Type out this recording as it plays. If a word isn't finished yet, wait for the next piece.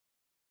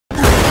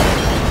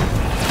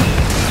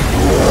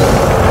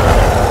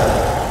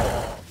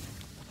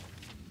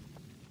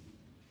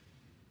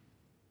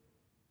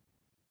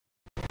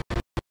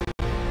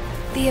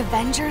The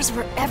Avengers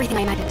were everything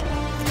I needed.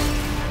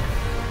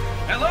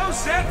 Hello,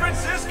 San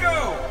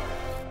Francisco!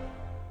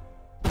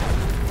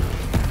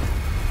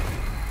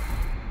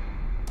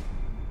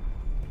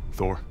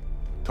 Thor,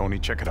 Tony,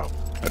 check it out.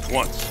 At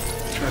once.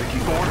 Try to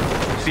keep Thor,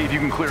 see if you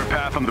can clear a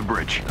path on the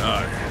bridge.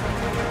 Aye.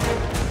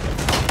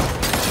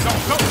 Go,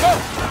 go, go!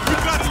 We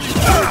gotta leave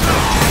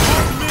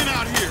more men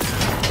out here!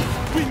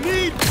 We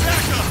need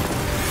backup!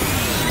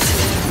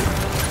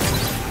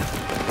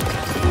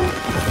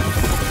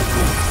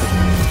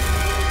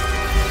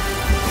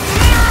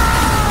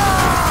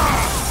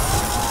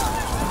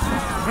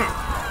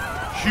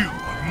 You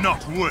are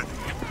not worthy.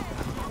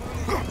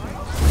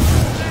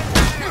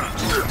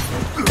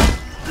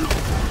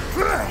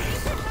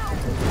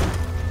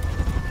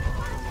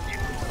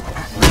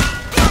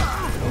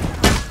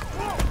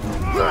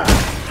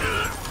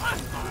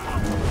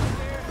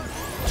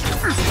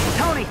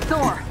 Tony,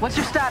 Thor, what's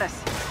your status?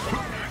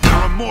 There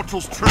are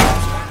mortals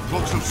trapped.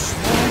 Lots of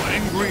small,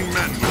 angry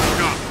men with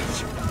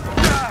guns.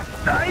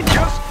 I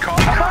just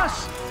caught a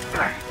bus.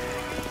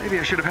 Maybe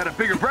I should have had a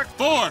bigger breakfast.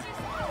 Thor!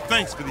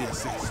 Thanks for the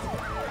assist.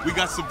 We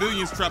got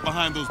civilians trapped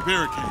behind those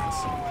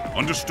barricades.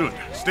 Understood.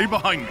 Stay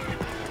behind me.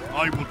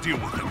 I will deal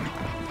with them.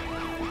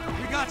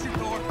 We got you,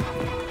 Thor.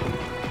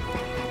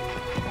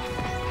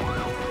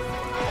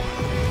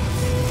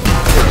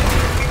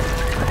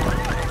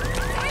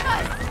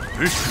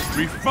 This should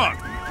be fun.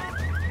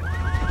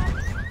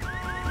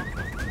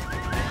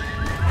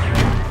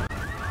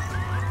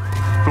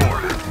 Thor,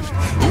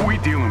 who are we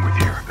dealing with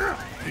here?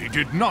 They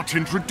did not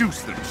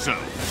introduce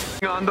themselves.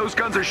 Hang on, those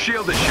guns are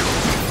shielded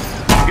shields.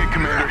 I'll get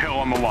Commander Hill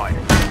on the line.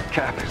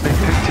 Cap, they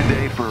picked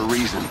today for a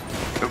reason.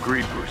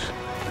 Agreed, Bruce.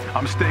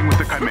 I'm staying with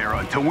the Chimera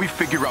until we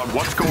figure out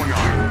what's going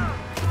on.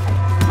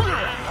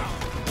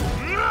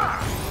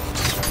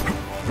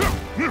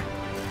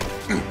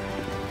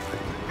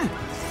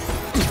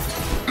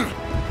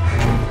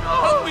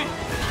 Help me!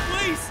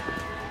 Please!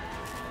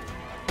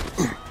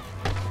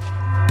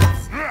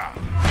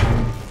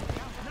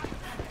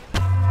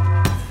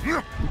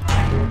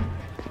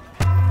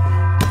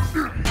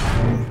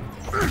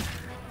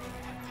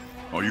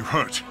 Are you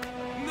hurt?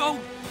 No,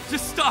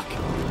 just stuck.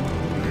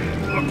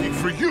 Lucky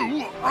for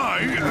you, I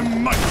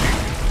am mighty.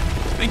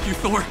 Thank you,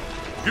 Thor.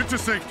 Get to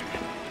safety.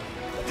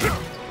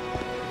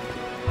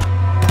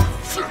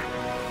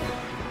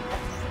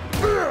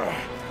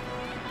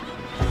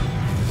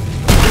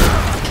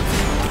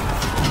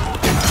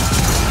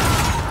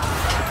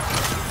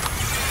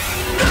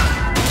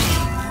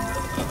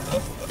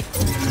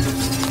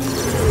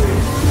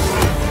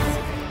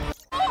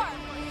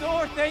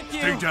 Thor, thank you!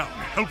 Stay down.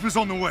 Help is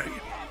on the way.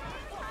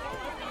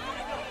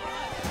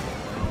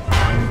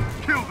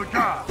 Kill the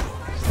guard.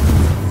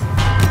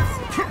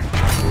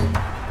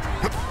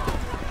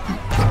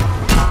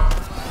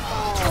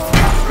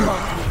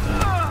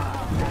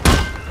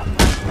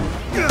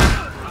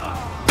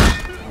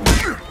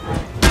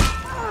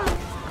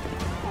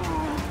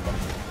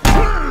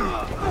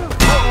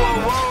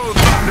 Whoa,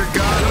 Thunder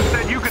God, who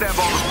said you could have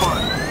all the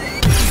fun?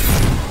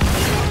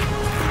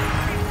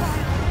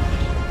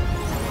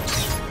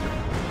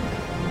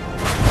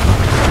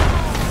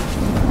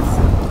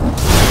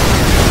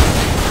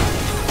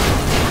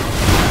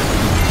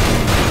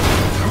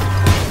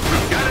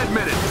 Gotta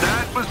admit it,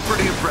 that was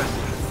pretty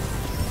impressive.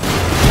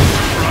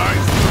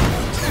 Rise.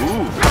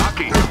 Ooh,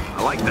 cocky.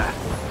 I like that.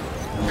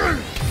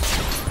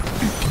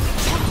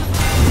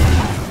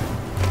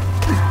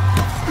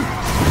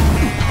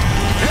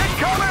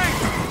 Incoming!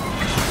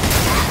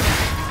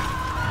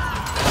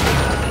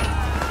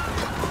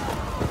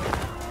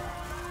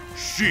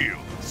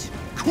 Shields.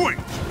 Quick.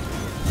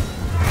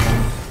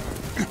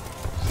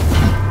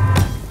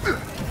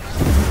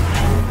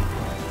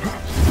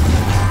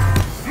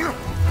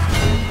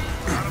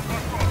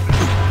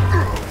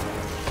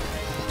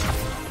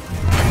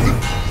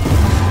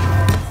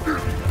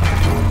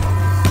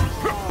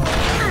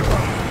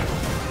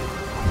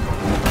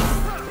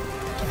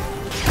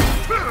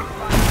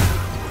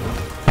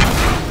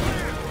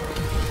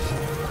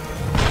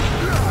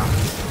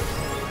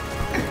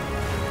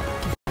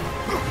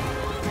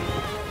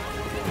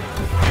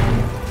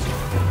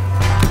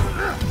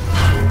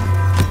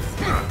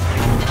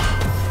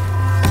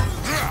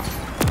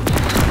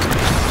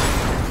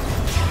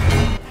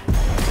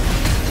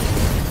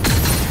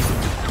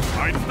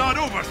 Fight's not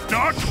over,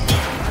 Stark.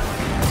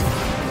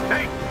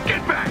 Hey,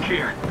 get back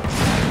here!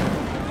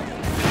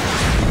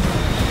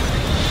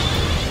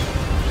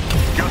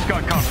 Just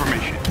got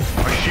confirmation.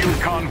 A SHIELD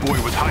convoy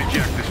was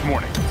hijacked this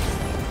morning.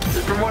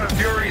 From one of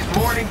Fury's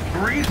morning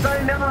briefs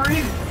I never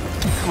read?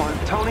 Come on,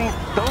 Tony,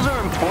 those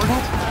are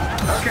important.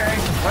 Okay,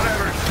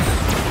 whatever.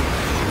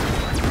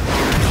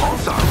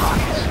 Pulsar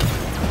rockets.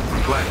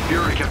 I'm glad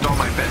Fury kept all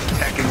my best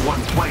tech in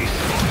one place.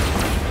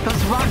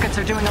 Those rockets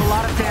are doing a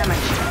lot of damage.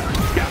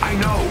 Yeah, I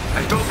know.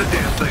 I built the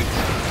damn thing.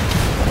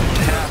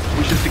 Yeah,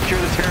 we should secure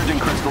the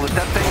Terrigen crystal if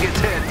that thing gets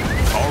hit.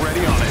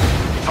 Already on it.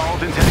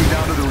 Tarleton's heading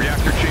down to the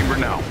reactor chamber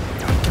now.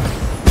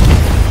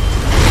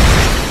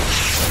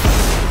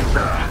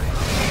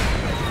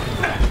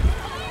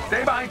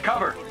 Stay behind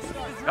cover.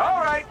 All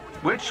right,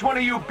 Which one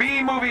of you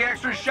B-movie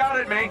extras shot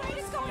at me?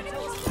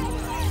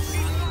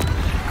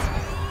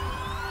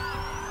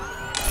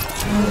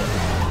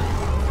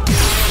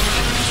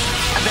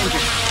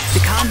 Avengers, the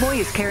convoy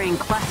is carrying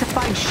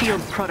classified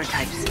SHIELD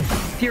prototypes.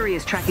 Fury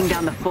is tracking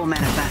down the full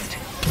manifest.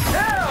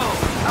 Hell!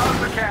 How's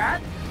the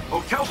cat?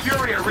 Oh, tell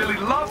Fury I really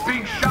love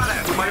being shot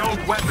at with my own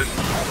weapon.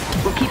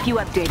 We'll keep you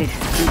updated,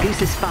 and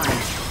Goose is fine.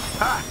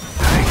 Ah,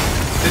 thanks.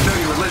 Didn't know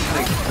you were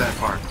listening to that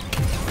part.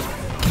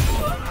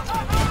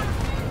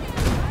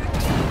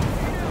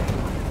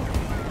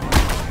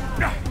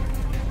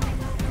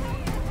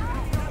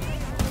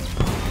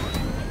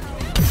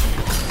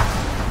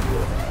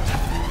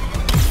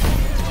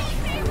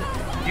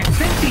 You'd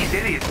think these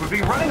idiots would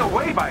be running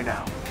away by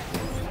now.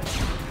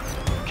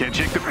 Can't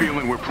shake the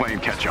feeling we're playing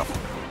catch-up.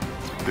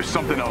 There's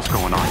something else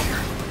going on here.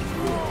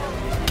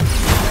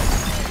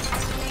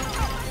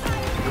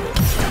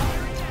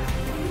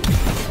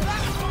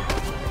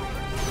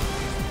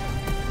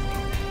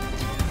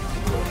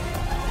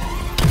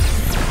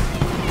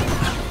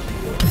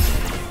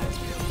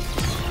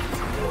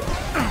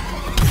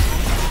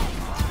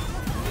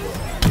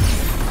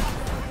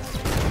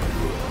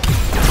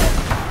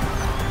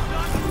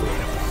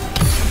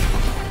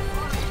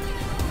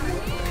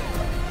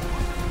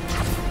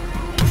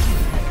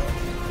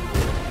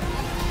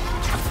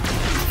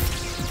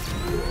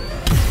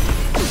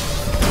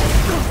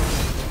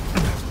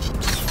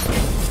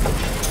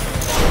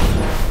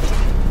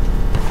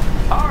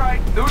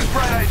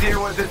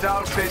 Was this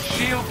outfit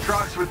shield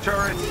trucks with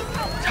turrets?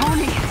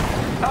 Tony!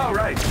 Oh,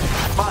 right.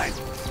 Fine.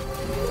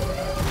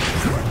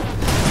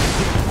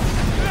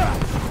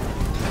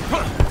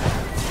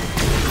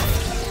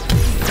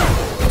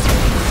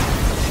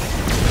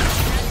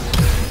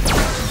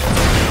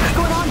 What's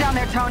going on down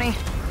there, Tony?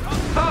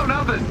 Oh,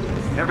 nothing.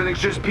 Everything's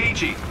just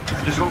peachy.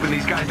 Just hoping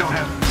these guys don't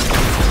have...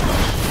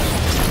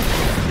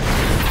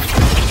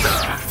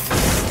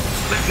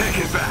 They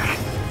take it back.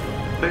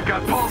 They've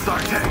got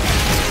pulsar tanks.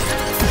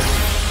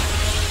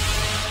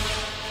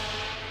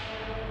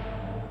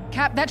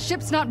 Cap, that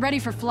ship's not ready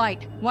for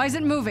flight. Why is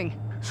it moving?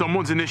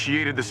 Someone's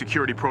initiated the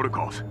security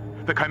protocols.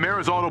 The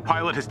Chimera's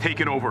autopilot has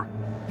taken over.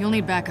 You'll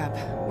need backup.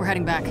 We're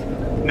heading back.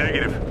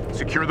 Negative.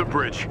 Secure the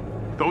bridge.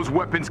 Those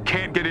weapons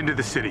can't get into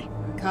the city.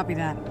 Copy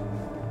that.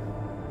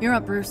 You're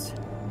up, Bruce.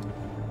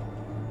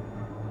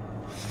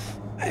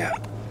 Yeah.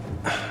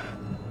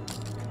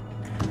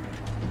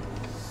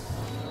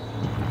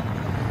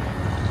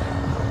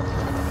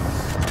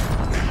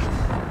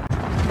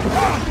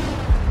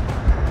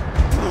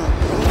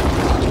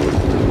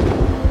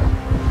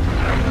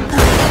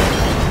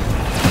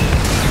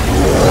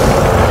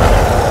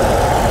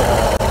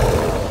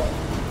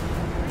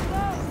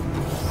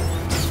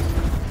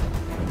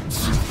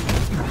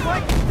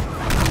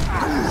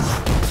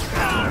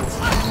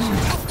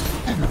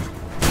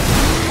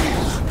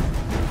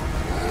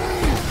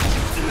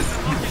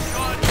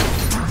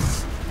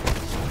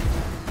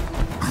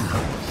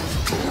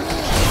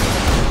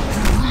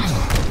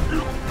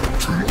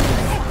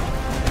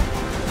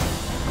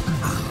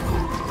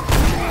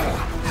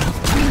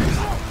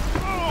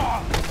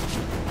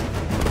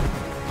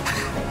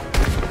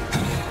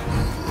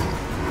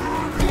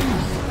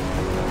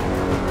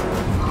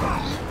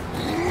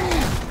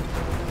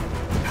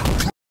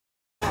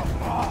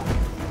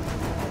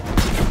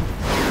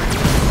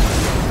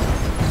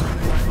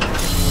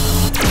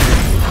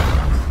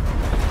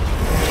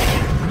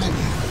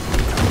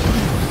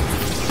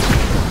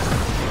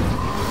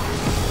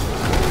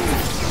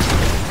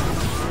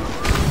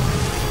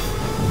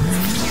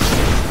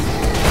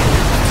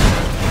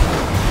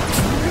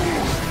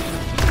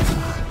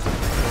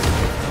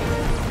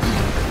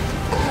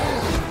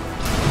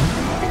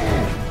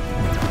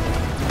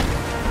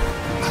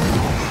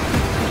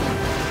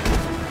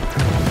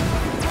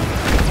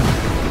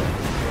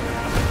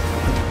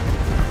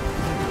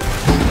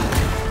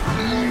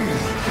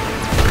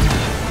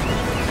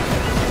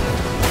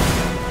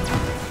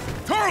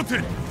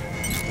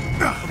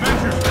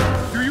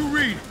 Avengers, do you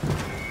read?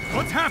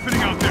 What's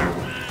happening out there?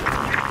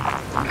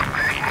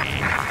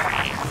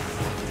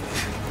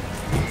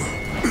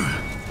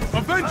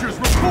 Avengers,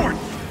 report!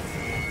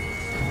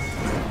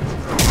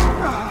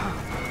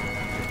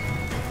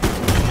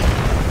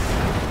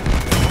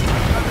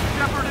 There's a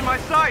Shepherd in my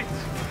sights!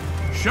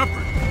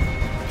 Shepherd?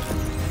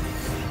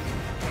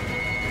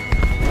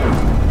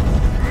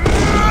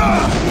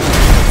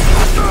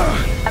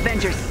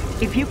 Avengers,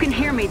 if you can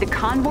hear me, the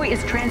convoy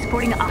is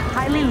transporting a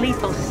highly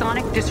lethal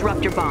sonic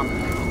disruptor bomb.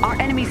 Our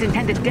enemies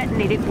intend to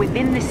detonate it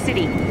within the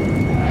city.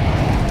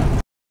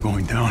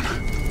 Going down.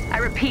 I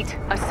repeat,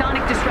 a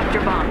sonic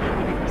disruptor bomb.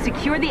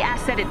 Secure the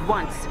asset at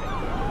once.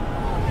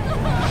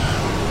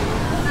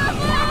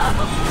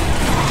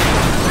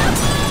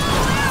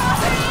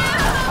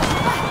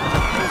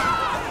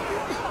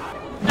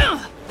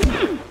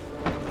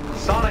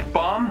 Sonic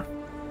bomb?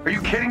 Are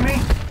you kidding me?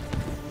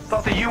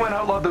 Thought the UN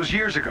outlawed those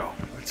years ago.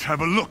 Let's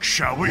have a look,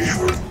 shall we?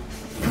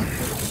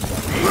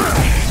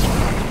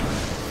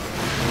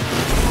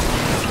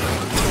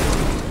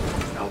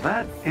 Now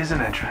that is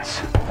an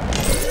entrance.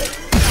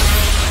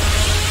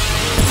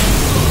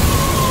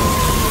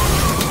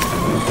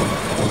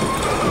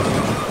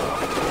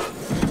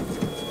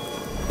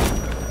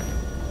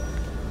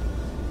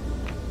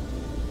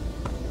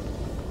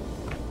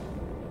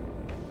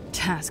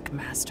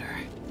 work, Master.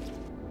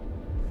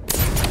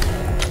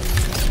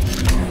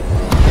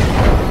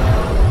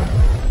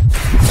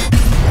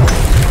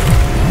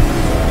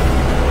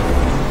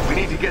 We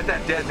need to get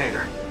that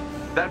detonator.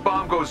 That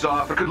bomb goes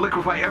off, it could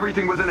liquefy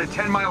everything within a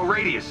 10-mile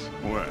radius.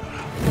 Well,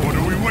 what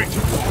are we waiting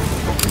for?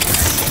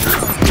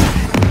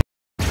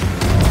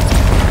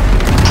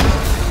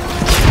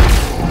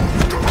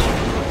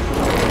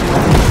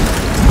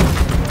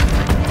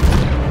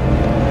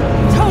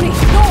 Tony!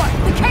 Thor!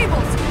 The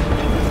cables!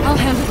 I'll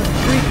handle the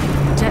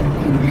freaking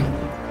detonator.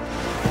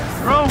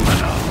 From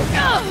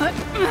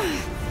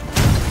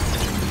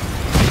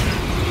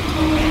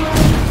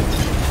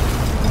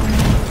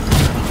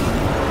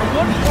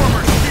one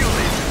former steel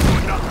agent to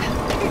another,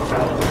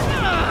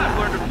 I've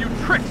learned a few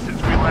tricks since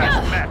we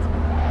last met.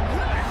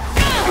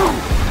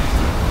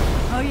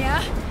 Oh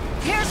yeah?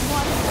 Here's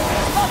one.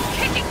 It's called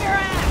kicking your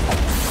ass!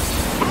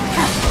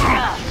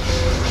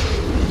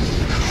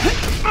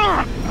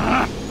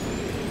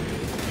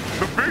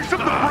 The base of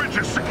the bridge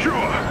is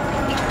secure.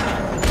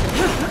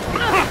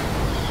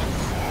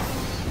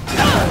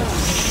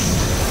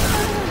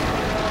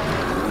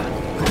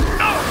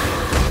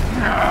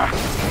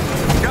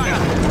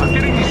 Guys, I'm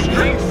getting these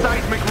strange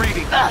seismic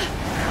readings.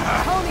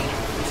 Tony!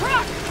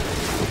 Truck!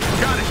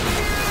 Got it.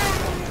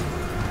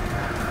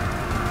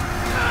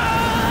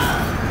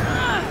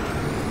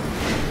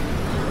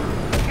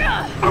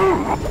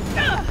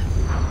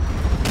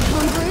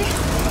 Hungry?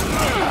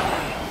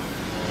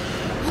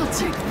 I'll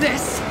take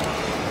this.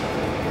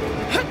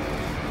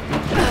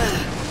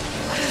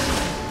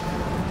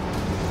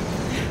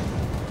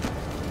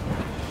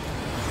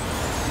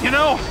 You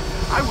know,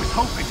 I was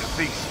hoping to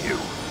face you.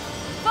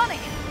 Funny,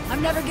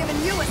 I've never given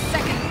you a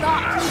second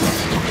thought.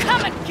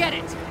 Come and get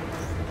it!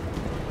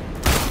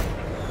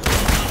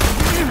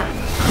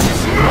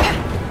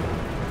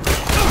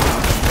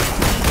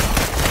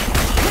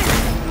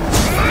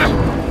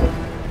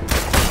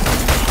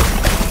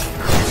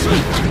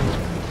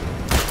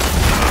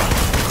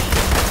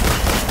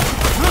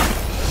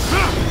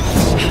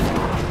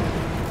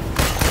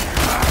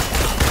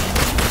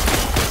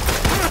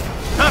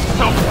 Not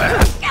so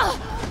fast.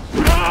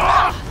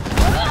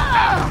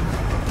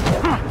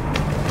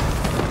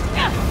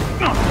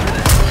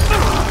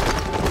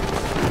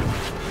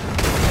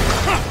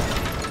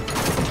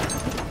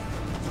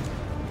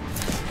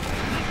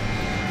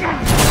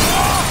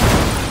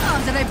 Oh,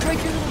 did I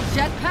break your little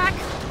jetpack?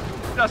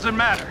 Doesn't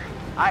matter.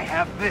 I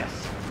have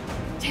this.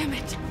 Damn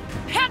it!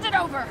 Hand it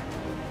over!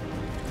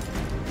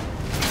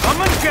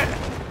 Come and get it.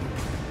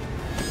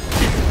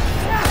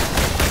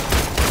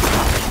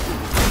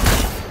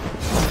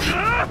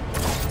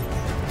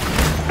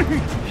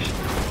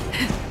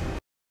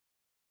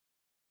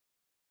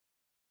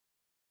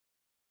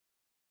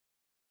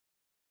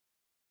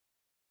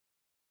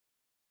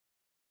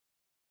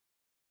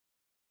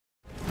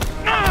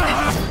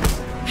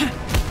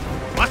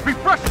 Must be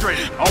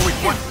frustrated. Always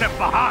one step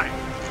behind.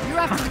 You're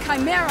after the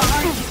Chimera,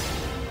 aren't you?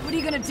 What are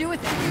you gonna do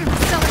with it?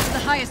 Sell it to the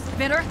highest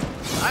bidder?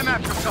 I'm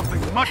after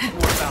something much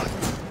more valuable.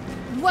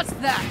 What's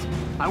that?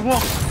 I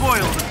won't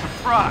spoil the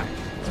surprise.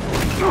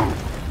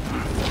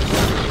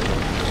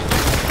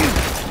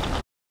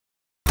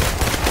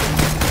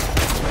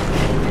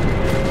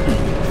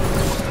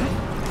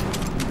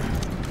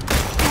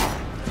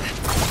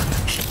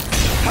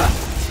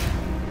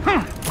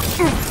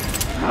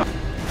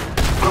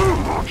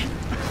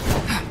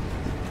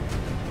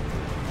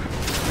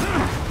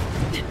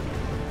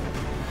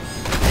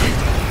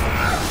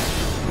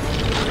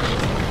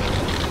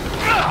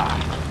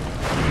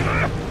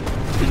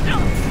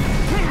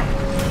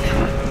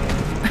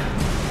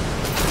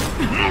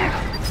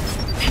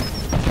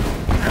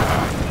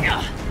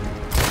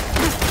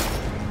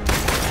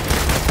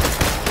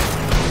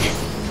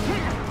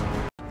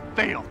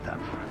 Failed them.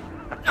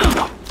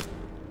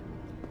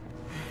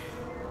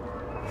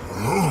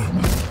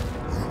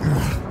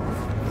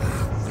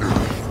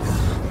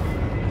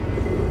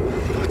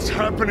 What's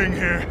happening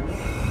here?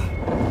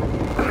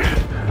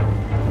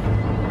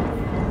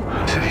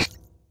 City's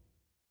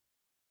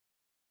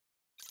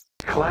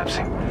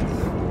collapsing.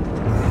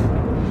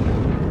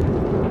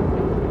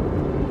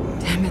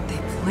 Damn it, they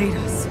played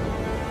us.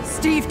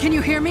 Steve, can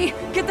you hear me?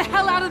 Get the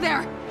hell out of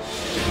there!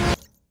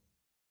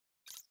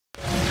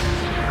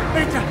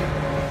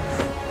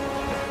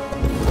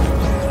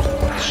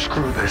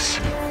 Screw this.